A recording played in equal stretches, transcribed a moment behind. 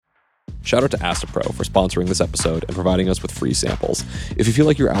Shout out to Astapro for sponsoring this episode and providing us with free samples. If you feel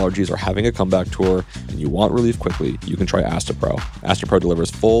like your allergies are having a comeback tour and you want relief quickly, you can try Astapro. Astapro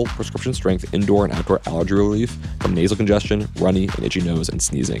delivers full prescription-strength indoor and outdoor allergy relief from nasal congestion, runny and itchy nose, and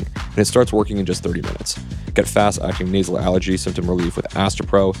sneezing. And it starts working in just 30 minutes. Get fast-acting nasal allergy symptom relief with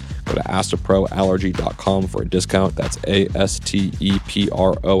Astapro. Go to astaproallergy.com for a discount. That's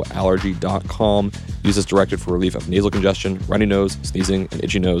ASTEPRO allergy.com. Use as directed for relief of nasal congestion, runny nose, sneezing, and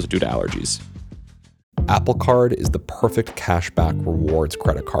itchy nose due to allergies. Apple Card is the perfect cashback rewards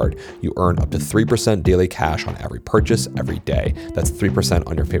credit card. You earn up to 3% daily cash on every purchase every day. That's 3%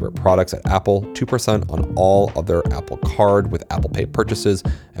 on your favorite products at Apple, 2% on all other Apple Card with Apple Pay purchases,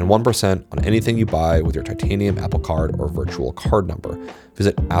 and 1% on anything you buy with your titanium Apple Card or virtual card number.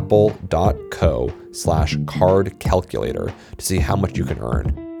 Visit apple.co/card calculator to see how much you can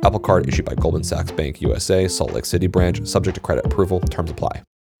earn. Apple Card issued by Goldman Sachs Bank USA, Salt Lake City branch, subject to credit approval. Terms apply.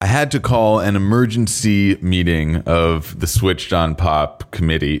 I had to call an emergency meeting of the Switched on Pop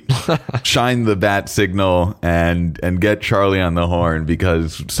committee, shine the bat signal, and get Charlie on the horn,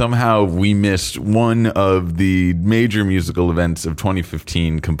 because somehow we missed one of the major musical events of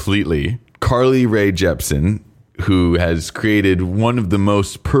 2015 completely. Carly Rae Jepsen, who has created one of the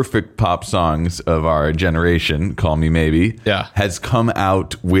most perfect pop songs of our generation, Call Me Maybe, has come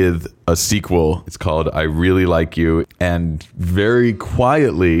out with a sequel. It's called I Really Like You, and very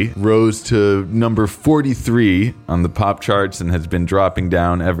quietly rose to number 43 on the pop charts and has been dropping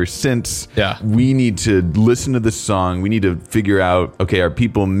down ever since. We need to listen to this song. We need to figure out, okay, are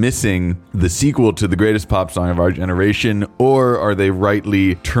people missing the sequel to the greatest pop song of our generation, or are they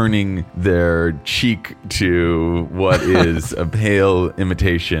rightly turning their cheek to what is a pale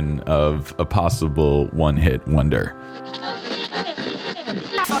imitation of a possible one-hit wonder?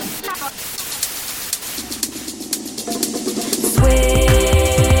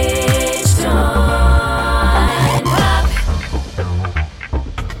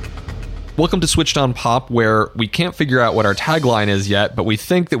 Welcome to Switched on Pop, where we can't figure out what our tagline is yet, but we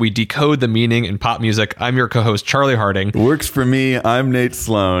think that we decode the meaning in pop music. I'm your co-host, Charlie Harding. Works for me. I'm Nate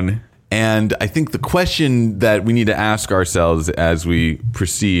Sloan. And I think the question that we need to ask ourselves as we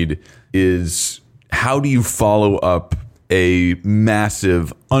proceed is, how do you follow up a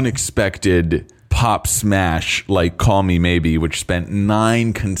massive, unexpected pop smash like Call Me Maybe, which spent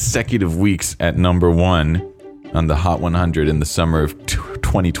 9 consecutive weeks at number 1 on the Hot 100 in the summer of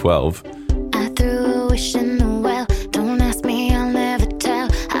 2012? I threw a wish in the well. Don't ask me, I'll never tell.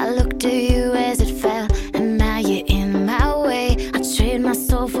 I looked at you as it fell, and now you're in my way. I trade my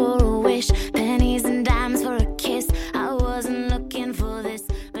soul for a wish, pennies and dimes for a kiss. I wasn't looking for this,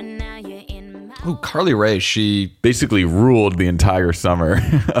 but now you're in my Oh, Carly Rae, she basically ruled the entire summer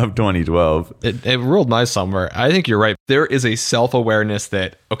of 2012. It ruled my summer. I think you're right. There is a self-awareness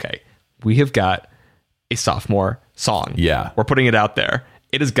that, okay, we have got a sophomore song. Yeah. We're putting it out there.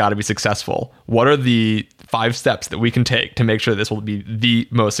 It has got to be successful. What are the 5 steps that we can take to make sure this will be the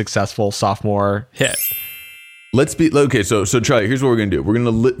most successful sophomore hit? Let's be okay. So Charlie, here's what we're gonna do.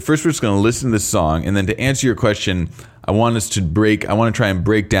 We're just gonna listen to this song, and then to answer your question, I want to try and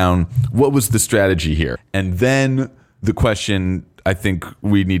break down what was the strategy here, and then the question I think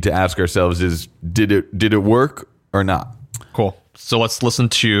we need to ask ourselves is, did it work or not? Cool. So let's listen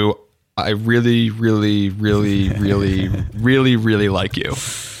to I really, really, really, really, really, really like you.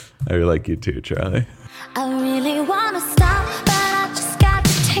 I really like you too, Charlie. I really wanna stop, but I just got the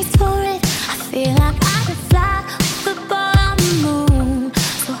taste for it. I feel like I could fly with the ball on the moon.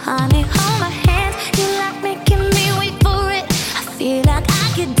 So honey, hold my hand. You like making me wait for it. I feel like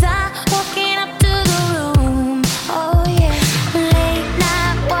I could die walking up to the room. Oh yeah, late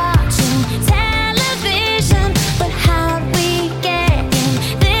night watching television, but how we get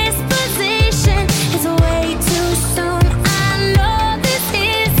in this position is way too soon. I know this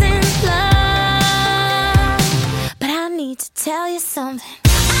isn't love, but I need to tell you something. I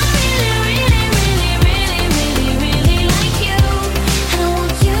really, really, really, really, really, really like you. And I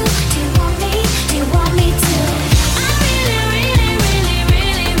want you. Do you want me? Do you want me to? I really, really, really,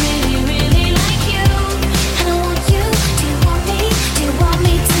 really, really, really like you. And I want you. Do you want me? Do you want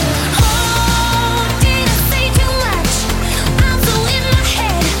me to? Oh, did I say too much? I'm so in my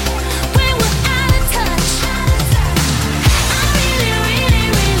head when we're out of touch. I really, really,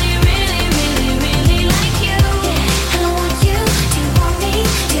 really, really, really, really like you. And I want you. Do you want me?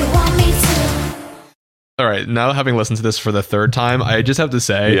 Do you want me to? All right, now having listened to this for the 3rd time, I just have to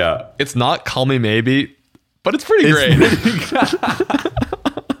say, it's not Call Me Maybe, but it's pretty great.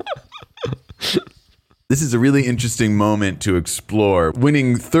 This is a really interesting moment to explore.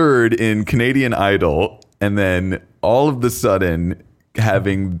 Winning 3rd in Canadian Idol, and then all of the sudden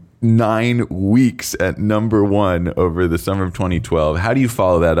having 9 weeks at number 1 over the summer of 2012. How do you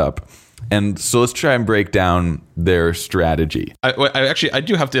follow that up? And so let's try and break down their strategy. I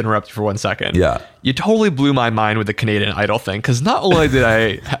do have to interrupt you for 1 second. Yeah. You totally blew my mind with the Canadian Idol thing, because not only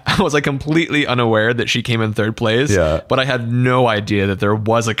was I completely unaware that she came in 3rd place, but I had no idea that there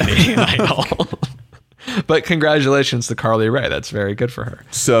was a Canadian Idol. But congratulations to Carly Rae. That's very good for her.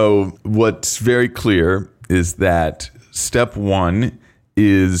 So what's very clear is that step 1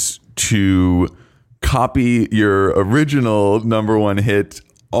 is to copy your original number 1 hit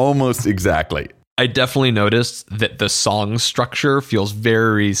almost exactly. I definitely noticed that the song structure feels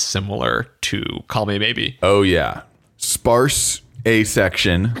very similar to Call Me Maybe. Oh, yeah. Sparse A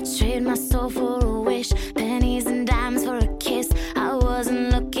section. I trade my soul for a wish, pennies and dimes for a kiss. I wasn't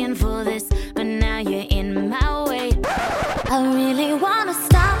looking for this, but now you're in my way. I really wanna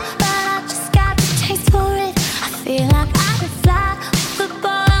stop, but I just got the taste for it. I feel like I could fly off the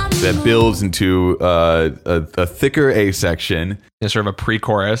bottom. That builds into a thicker A section. It's sort of a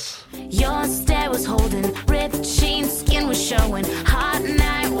pre-chorus. Your stare was holding, ripped jeans, skin was showing, hot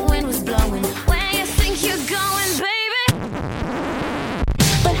night, wind was blowing. Where you think you're going, baby?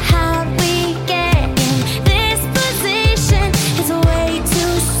 But how we get in this position is way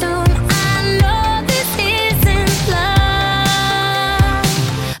too soon. I know this isn't love,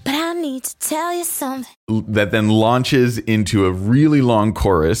 but I need to tell you something. That then launches into a really long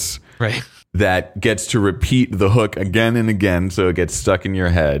chorus. Right. That gets to repeat the hook again and again, so it gets stuck in your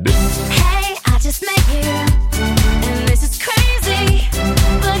head. Hey, I just met you, and this is crazy,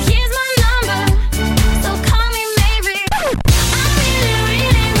 but here's my number, so call me maybe. I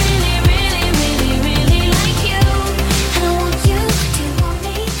really like you, and I want you. Do you want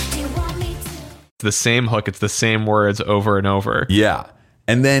me? Do you want me to? It's the same hook. It's the same words over and over. Yeah.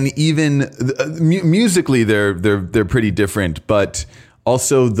 And then even musically, they're pretty different, but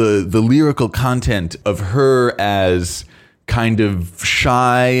also the lyrical content of her as kind of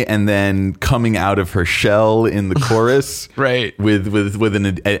shy and then coming out of her shell in the chorus. Right. With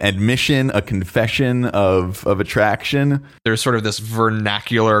an admission, a confession of attraction. There's sort of this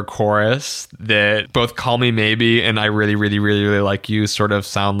vernacular chorus that both Call Me Maybe and I Really, Really, Really, Really Like You sort of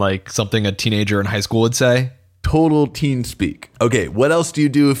sound like something a teenager in high school would say. Total teen speak. Okay, what else do you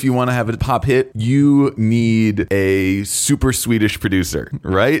do if you want to have a pop hit? You need a super Swedish producer,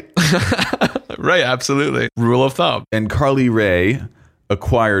 right? Right, absolutely. Rule of thumb. And Carly Rae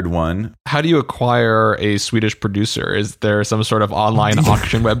acquired one. How do you acquire a Swedish producer? Is there some sort of online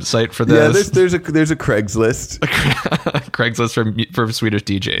auction website for this? Yeah, there's a Craigslist. Craigslist for Swedish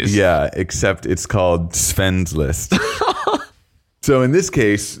DJs. Yeah, except it's called Sven's List. So in this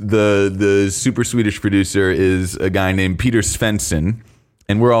case, the super Swedish producer is a guy named Peter Svensson,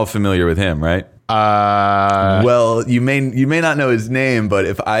 and we're all familiar with him, right? Well, you may not know his name, but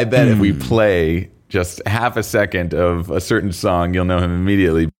if we play just half a second of a certain song, you'll know him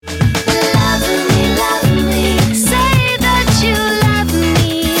immediately. Love me, say that you love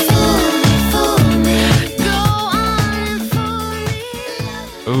me. Fool me, go on and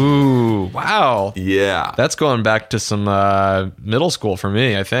fool me. Ooh, wow. Yeah. That's going back to some middle school for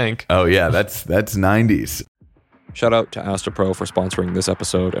me, I think. Oh yeah, that's 90s. Shout out to Astapro for sponsoring this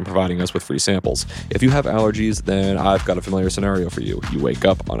episode and providing us with free samples. If you have allergies, then I've got a familiar scenario for you. You wake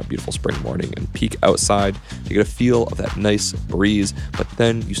up on a beautiful spring morning and peek outside to get a feel of that nice breeze, but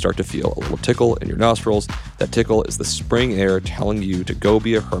then you start to feel a little tickle in your nostrils. That tickle is the spring air telling you to go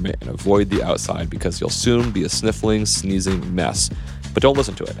be a hermit and avoid the outside because you'll soon be a sniffling, sneezing mess. But don't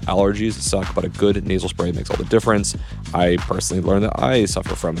listen to it. Allergies suck, but a good nasal spray makes all the difference. I personally learned that I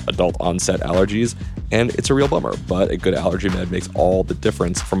suffer from adult onset allergies, and it's a real bummer, but a good allergy med makes all the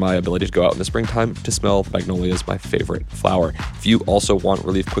difference for my ability to go out in the springtime to smell magnolias, my favorite flower. If you also want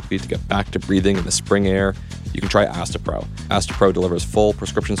relief quickly to get back to breathing in the spring air, you can try Astapro. Astapro delivers full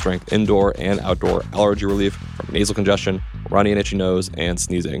prescription strength indoor and outdoor allergy relief from nasal congestion, runny and itchy nose, and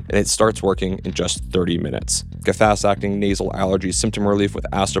sneezing, and it starts working in just 30 minutes. Get fast-acting nasal allergy symptom relief with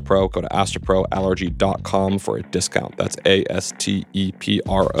Astapro. Go to astaproallergy.com for a discount. That's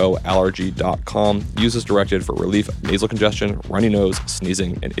ASTEPRO allergy.com. Use as directed for relief of nasal congestion, runny nose,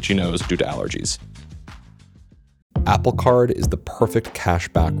 sneezing, and itchy nose due to allergies. Apple Card is the perfect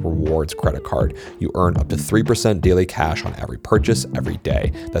cashback rewards credit card. You earn up to 3% daily cash on every purchase every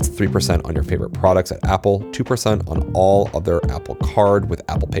day. That's 3% on your favorite products at Apple, 2% on all other Apple Card with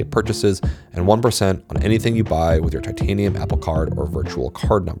Apple Pay purchases, and 1% on anything you buy with your titanium Apple Card or virtual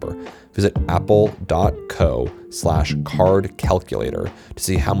card number. Visit apple.co/card calculator to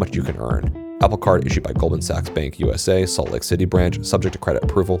see how much you can earn. Apple Card issued by Goldman Sachs Bank USA, Salt Lake City branch, subject to credit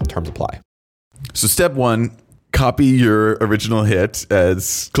approval. Terms apply. So step one, copy your original hit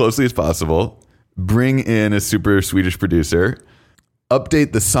as closely as possible, bring in a super Swedish producer,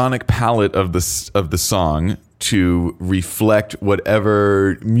 update the sonic palette of the song to reflect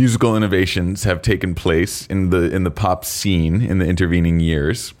whatever musical innovations have taken place in the pop scene in the intervening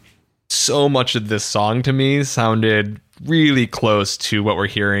years. So much of this song to me sounded really close to what we're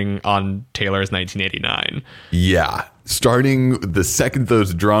hearing on Taylor's 1989. Yeah. Starting the second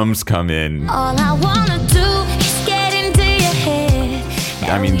those drums come in. All I wanna do is get into your head.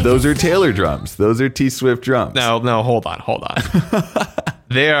 I mean, those are Taylor drums. Those are T-Swift drums. No, hold on.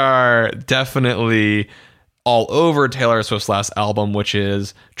 They are definitely all over Taylor Swift's last album, which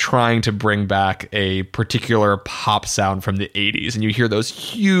is trying to bring back a particular pop sound from the 80s. And you hear those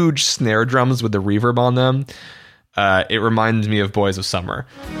huge snare drums with the reverb on them. It reminds me of Boys of Summer.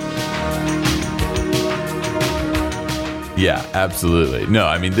 Yeah, absolutely. No,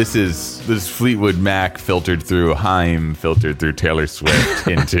 I mean, this is Fleetwood Mac filtered through Haim, filtered through Taylor Swift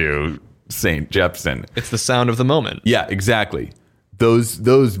into St. Jepsen. It's the sound of the moment. Yeah, exactly.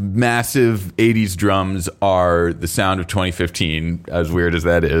 Those massive 80s drums are the sound of 2015, as weird as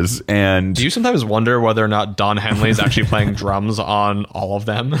that is. And do you sometimes wonder whether or not Don Henley is actually playing drums on all of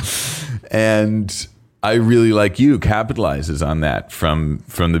them? And I Really Like You capitalizes on that from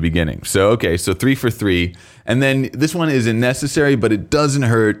the beginning. So, okay, so 3 for 3. And then this one isn't necessary, but it doesn't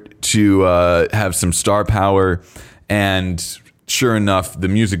hurt to have some star power. And sure enough, the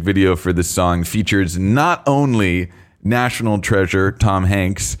music video for this song features not only national treasure Tom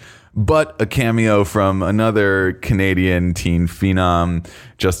Hanks, but a cameo from another Canadian teen phenom,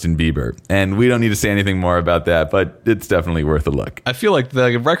 Justin Bieber. And we don't need to say anything more about that, but it's definitely worth a look. I feel like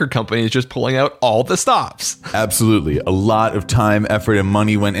the record company is just pulling out all the stops. Absolutely. A lot of time, effort, and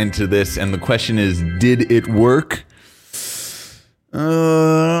money went into this. And the question is, did it work?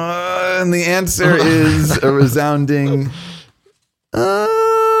 And the answer is a resounding...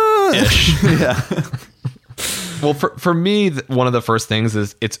 Ish. Yeah. Well, for me, one of the first things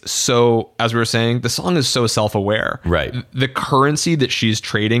is it's so, as we were saying, the song is so self-aware. Right. The currency that she's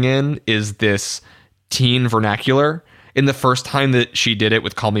trading in is this teen vernacular. In the first time that she did it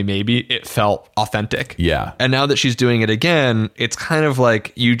with Call Me Maybe, it felt authentic. Yeah. And now that she's doing it again, it's kind of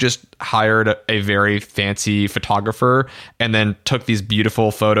like you just hired a very fancy photographer and then took these beautiful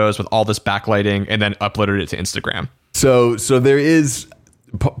photos with all this backlighting and then uploaded it to Instagram. So there is...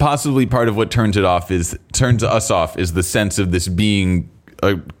 possibly part of what turns us off is the sense of this being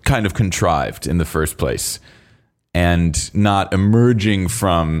kind of contrived in the first place and not emerging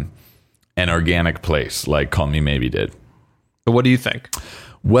from an organic place like Call Me Maybe did. But what do you think?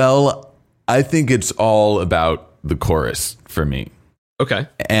 Well, I think it's all about the chorus for me. Okay.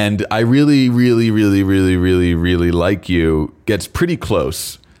 And I really, really, really, really, really, really Like You gets pretty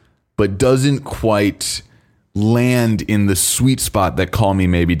close, but doesn't quite land in the sweet spot that Call Me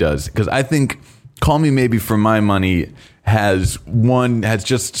Maybe does. Because I think Call Me Maybe, for my money, has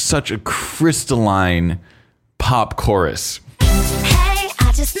just such a crystalline pop chorus. Hey,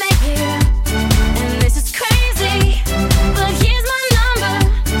 I just met you, and this is crazy, but here's my number,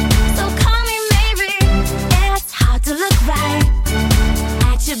 so call me maybe. It's hard to look right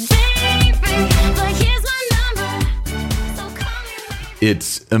at you, baby, but here's my number, so call me maybe.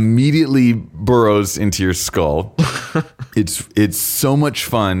 It immediately burrows into your skull. It's so much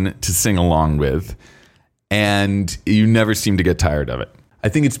fun to sing along with, and you never seem to get tired of it. I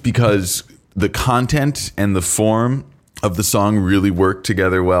think it's because the content and the form of the song really work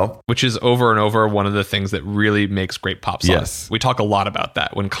together well. Which is over and over one of the things that really makes great pop songs. Yes. We talk a lot about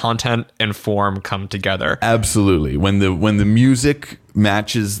that, when content and form come together. Absolutely. When the music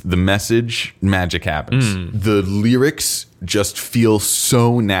matches the message, magic happens. The lyrics just feel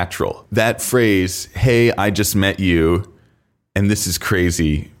so natural. That phrase, hey, I just met you, and this is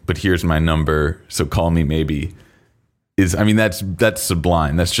crazy, but here's my number, so call me maybe, that's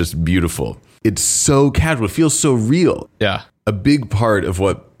sublime. That's just beautiful. It's so casual. It feels so real. Yeah. A big part of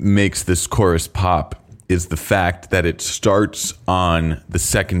what makes this chorus pop is the fact that it starts on the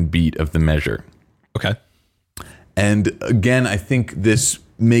second beat of the measure. Okay. And again, I think this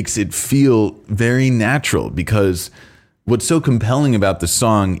makes it feel very natural, because what's so compelling about the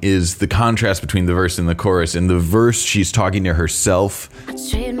song is the contrast between the verse and the chorus. In the verse, she's talking to herself.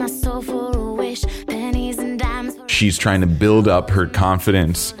 Trade my soul for a wish, pennies and dimes. She's trying to build up her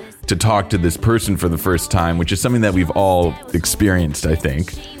confidence to talk to this person for the first time, which is something that we've all experienced, I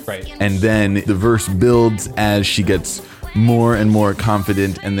think. Right. And then the verse builds as she gets more and more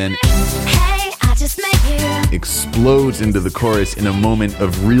confident, and then Hey, I just met explodes into the chorus in a moment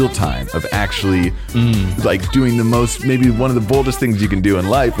of real time, of actually like doing the most, maybe one of the boldest things you can do in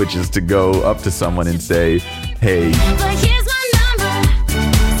life, which is to go up to someone and say, hey, But here's my number,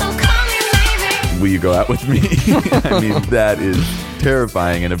 so call me maybe. will you go out with me? I mean, that is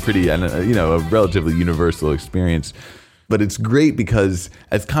terrifying and a relatively universal experience. But it's great because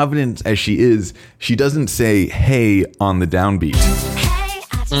as confident as she is, she doesn't say, hey, on the downbeat. Hey,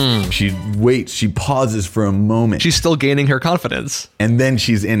 I just She waits, she pauses for a moment. She's still gaining her confidence. And then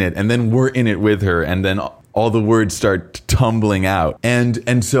she's in it, and then we're in it with her, and then all the words start tumbling out. And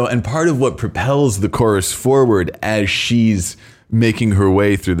part of what propels the chorus forward as she's making her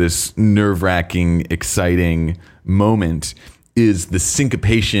way through this nerve-wracking, exciting moment is the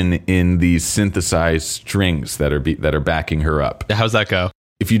syncopation in these synthesized strings that are backing her up. How's that go?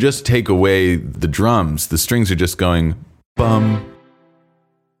 If you just take away the drums, the strings are just going bum,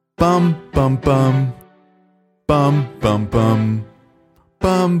 bum, bum, bum, bum, bum, bum,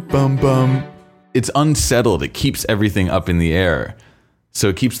 bum, bum, bum. It's unsettled. It keeps everything up in the air. So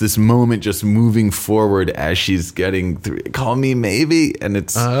it keeps this moment just moving forward as she's getting through. Call me maybe, and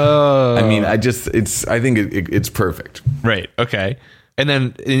it's. I mean, I think it's perfect. Right. Okay. And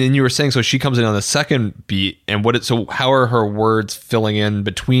then and you were saying, so she comes in on the second beat, and so how are her words filling in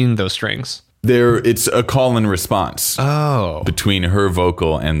between those strings? It's a call and response. Oh. Between her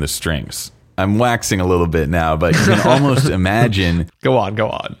vocal and the strings. I'm waxing a little bit now, but you can almost imagine. Go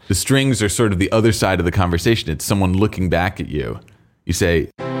on. The strings are sort of the other side of the conversation. It's someone looking back at you. You say,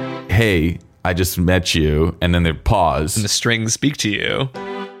 hey, I just met you. And then they pause. And the strings speak to you.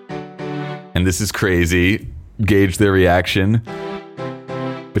 And this is crazy. Gauge their reaction.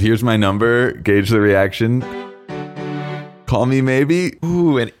 But here's my number. Gauge the reaction. Call me maybe.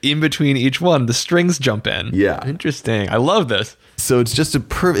 Ooh, and in between each one, the strings jump in. Yeah. Interesting. I love this. So it's just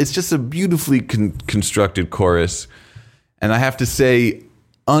a beautifully constructed chorus. And I have to say,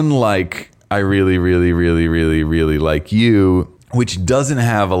 unlike I Really, Really, Really, Really, Really Like You, which doesn't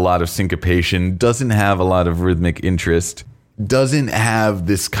have a lot of syncopation, doesn't have a lot of rhythmic interest, doesn't have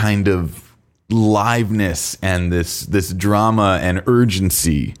this kind of liveness and this drama and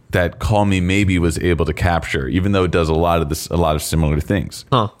urgency that Call Me Maybe was able to capture, even though it does a lot of similar things.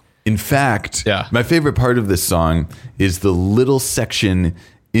 Huh. In fact, Yeah. my favorite part of this song is the little section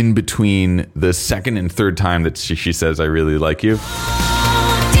in between the second and third time that she says, I really like you. did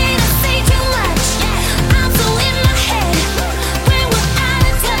I say too much? I'm so in my head. When we're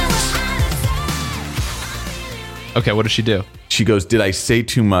out of touch. Okay, what does she do? She goes, did I say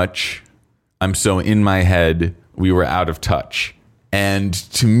too much? I'm so in my head. We were out of touch. And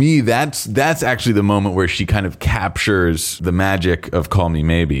to me, that's actually the moment where she kind of captures the magic of Call Me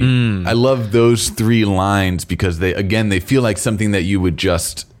Maybe. I love those three lines because they feel like something that you would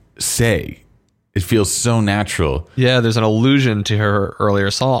just say. It feels so natural. Yeah, there's an allusion to her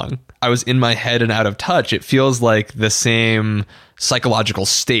earlier song. I was in my head and out of touch. It feels like the same psychological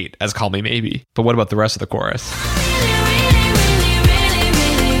state as Call Me Maybe. But what about the rest of the chorus?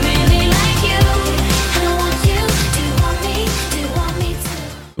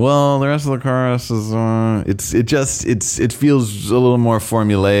 Well, the rest of the chorus is it feels a little more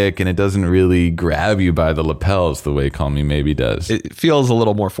formulaic, and it doesn't really grab you by the lapels the way Call Me Maybe does. It feels a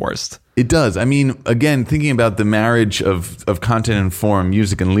little more forced. It does. I mean, again, thinking about the marriage of content and form,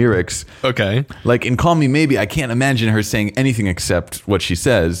 music and lyrics. Okay. Like in Call Me Maybe, I can't imagine her saying anything except what she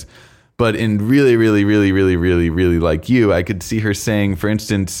says. But in Really, Really, Really, Really, Really, Really Like You, I could see her saying, for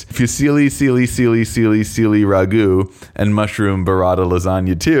instance, fusilli, silly, ragu, and mushroom burrata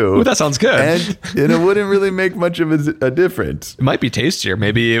lasagna too. Ooh, that sounds good. And it wouldn't really make much of a difference. It might be tastier.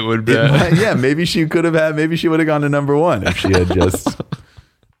 Maybe it would be. Maybe she would have gone to number one if she had just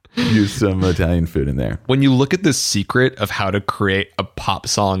used some Italian food in there. When you look at the secret of how to create a pop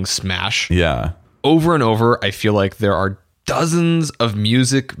song smash, Yeah. over and over, I feel like there are dozens of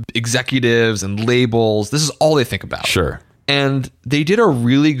music executives and labels. This is all they think about. Sure. And they did a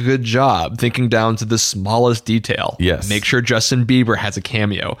really good job thinking down to the smallest detail. Yes. Make sure Justin Bieber has a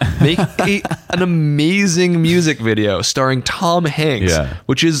cameo. Make an amazing music video starring Tom Hanks, Yeah.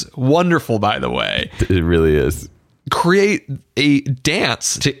 which is wonderful, by the way. It really is. Create a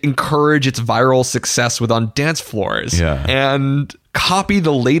dance to encourage its viral success with on dance floors. Yeah. And copy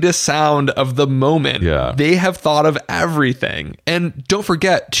the latest sound of the moment. Yeah. They have thought of everything. And don't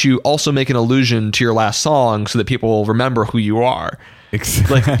forget to also make an allusion to your last song so that people will remember who you are.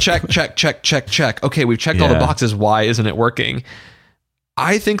 Exactly. Like check. Okay, we've checked all the Yeah. boxes. Why isn't it working?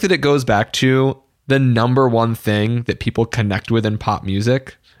 I think that it goes back to the number one thing that people connect with in pop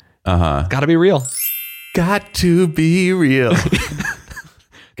music. Gotta be real. Got to be real.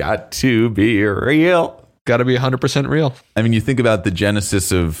 Got to be real. Got to be 100% real. I mean, you think about the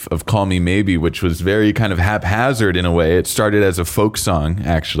genesis of Call Me Maybe, which was very kind of haphazard in a way. It started as a folk song,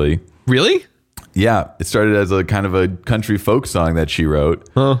 actually. Really? Yeah, it started as a kind of a country folk song that she wrote.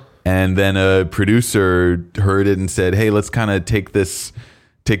 Huh. And then a producer heard it and said, hey, let's kind of take this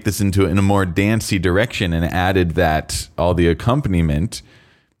in a more dancey direction, and added all the accompaniment.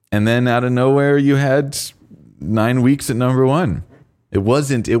 And then out of nowhere, you had 9 weeks at number one. It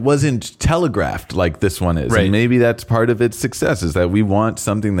wasn't telegraphed like this one is. Right. And maybe that's part of its success, is that we want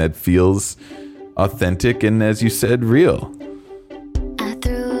something that feels authentic and, as you said, real. I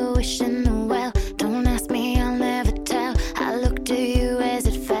threw a wish in the well. Don't ask me, I'll never tell. I looked at you as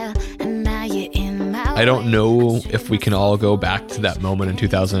it fell, and now you're in my I don't know if we can all go back to that moment in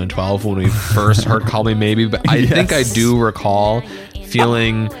 2012 when we first heard Call Me Maybe, but I think I do recall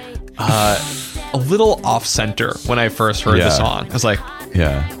feeling a little off center when I first heard the song. I was like,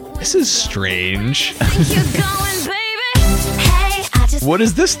 this is strange. What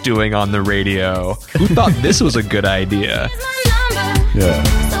is this doing on the radio? Who thought this was a good idea? Yeah.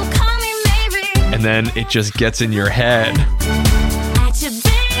 And then it just gets in your head.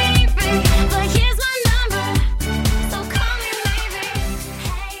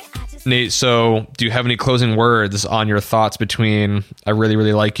 Nate, so do you have any closing words on your thoughts between I Really,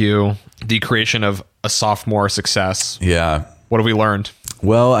 Really Like You, the creation of a sophomore success? Yeah. What have we learned?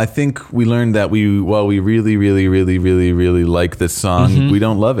 Well, I think we learned that while we really, really, really, really, really like this song, we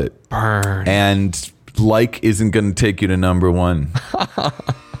don't love it. Burn. And like isn't going to take you to number one.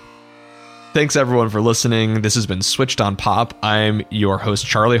 Thanks, everyone, for listening. This has been Switched on Pop. I'm your host,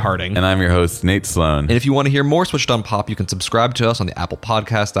 Charlie Harding. And I'm your host, Nate Sloan. And if you want to hear more Switched on Pop, you can subscribe to us on the Apple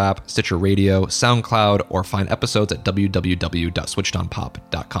Podcast app, Stitcher Radio, SoundCloud, or find episodes at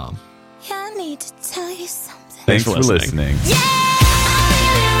www.switchedonpop.com. Yeah, I need to tell you something. Thanks for listening.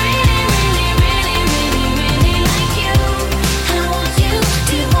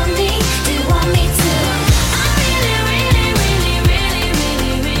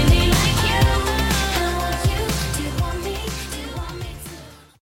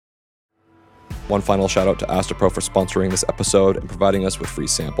 One final shout out to Astapro for sponsoring this episode and providing us with free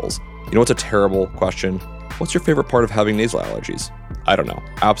samples. You know what's a terrible question? What's your favorite part of having nasal allergies? I don't know.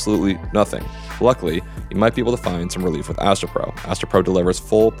 Absolutely nothing. Luckily, you might be able to find some relief with Astapro. Astapro delivers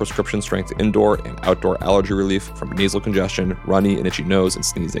full prescription strength indoor and outdoor allergy relief from nasal congestion, runny and itchy nose, and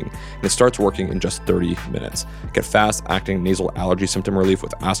sneezing. And it starts working in just 30 minutes. Get fast acting nasal allergy symptom relief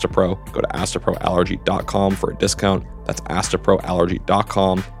with Astapro. Go to astaproallergy.com for a discount. That's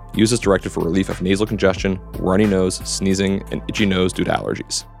astaproallergy.com. Use as directed for relief of nasal congestion, runny nose, sneezing, and itchy nose due to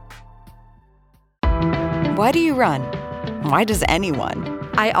allergies. Why do you run? Why does anyone?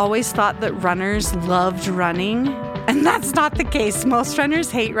 I always thought that runners loved running, and that's not the case. Most runners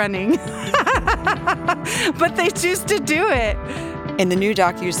hate running, but they choose to do it. In the new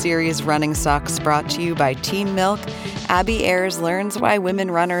docuseries Running Sucks, brought to you by Team Milk, Abby Ayers learns why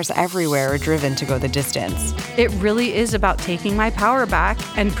women runners everywhere are driven to go the distance. It really is about taking my power back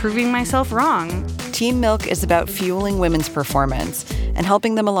and proving myself wrong. Team Milk is about fueling women's performance and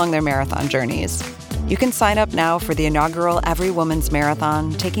helping them along their marathon journeys. You can sign up now for the inaugural Every Woman's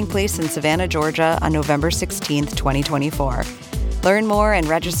Marathon taking place in Savannah, Georgia on November 16th, 2024. Learn more and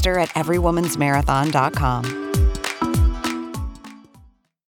register at everywomansmarathon.com.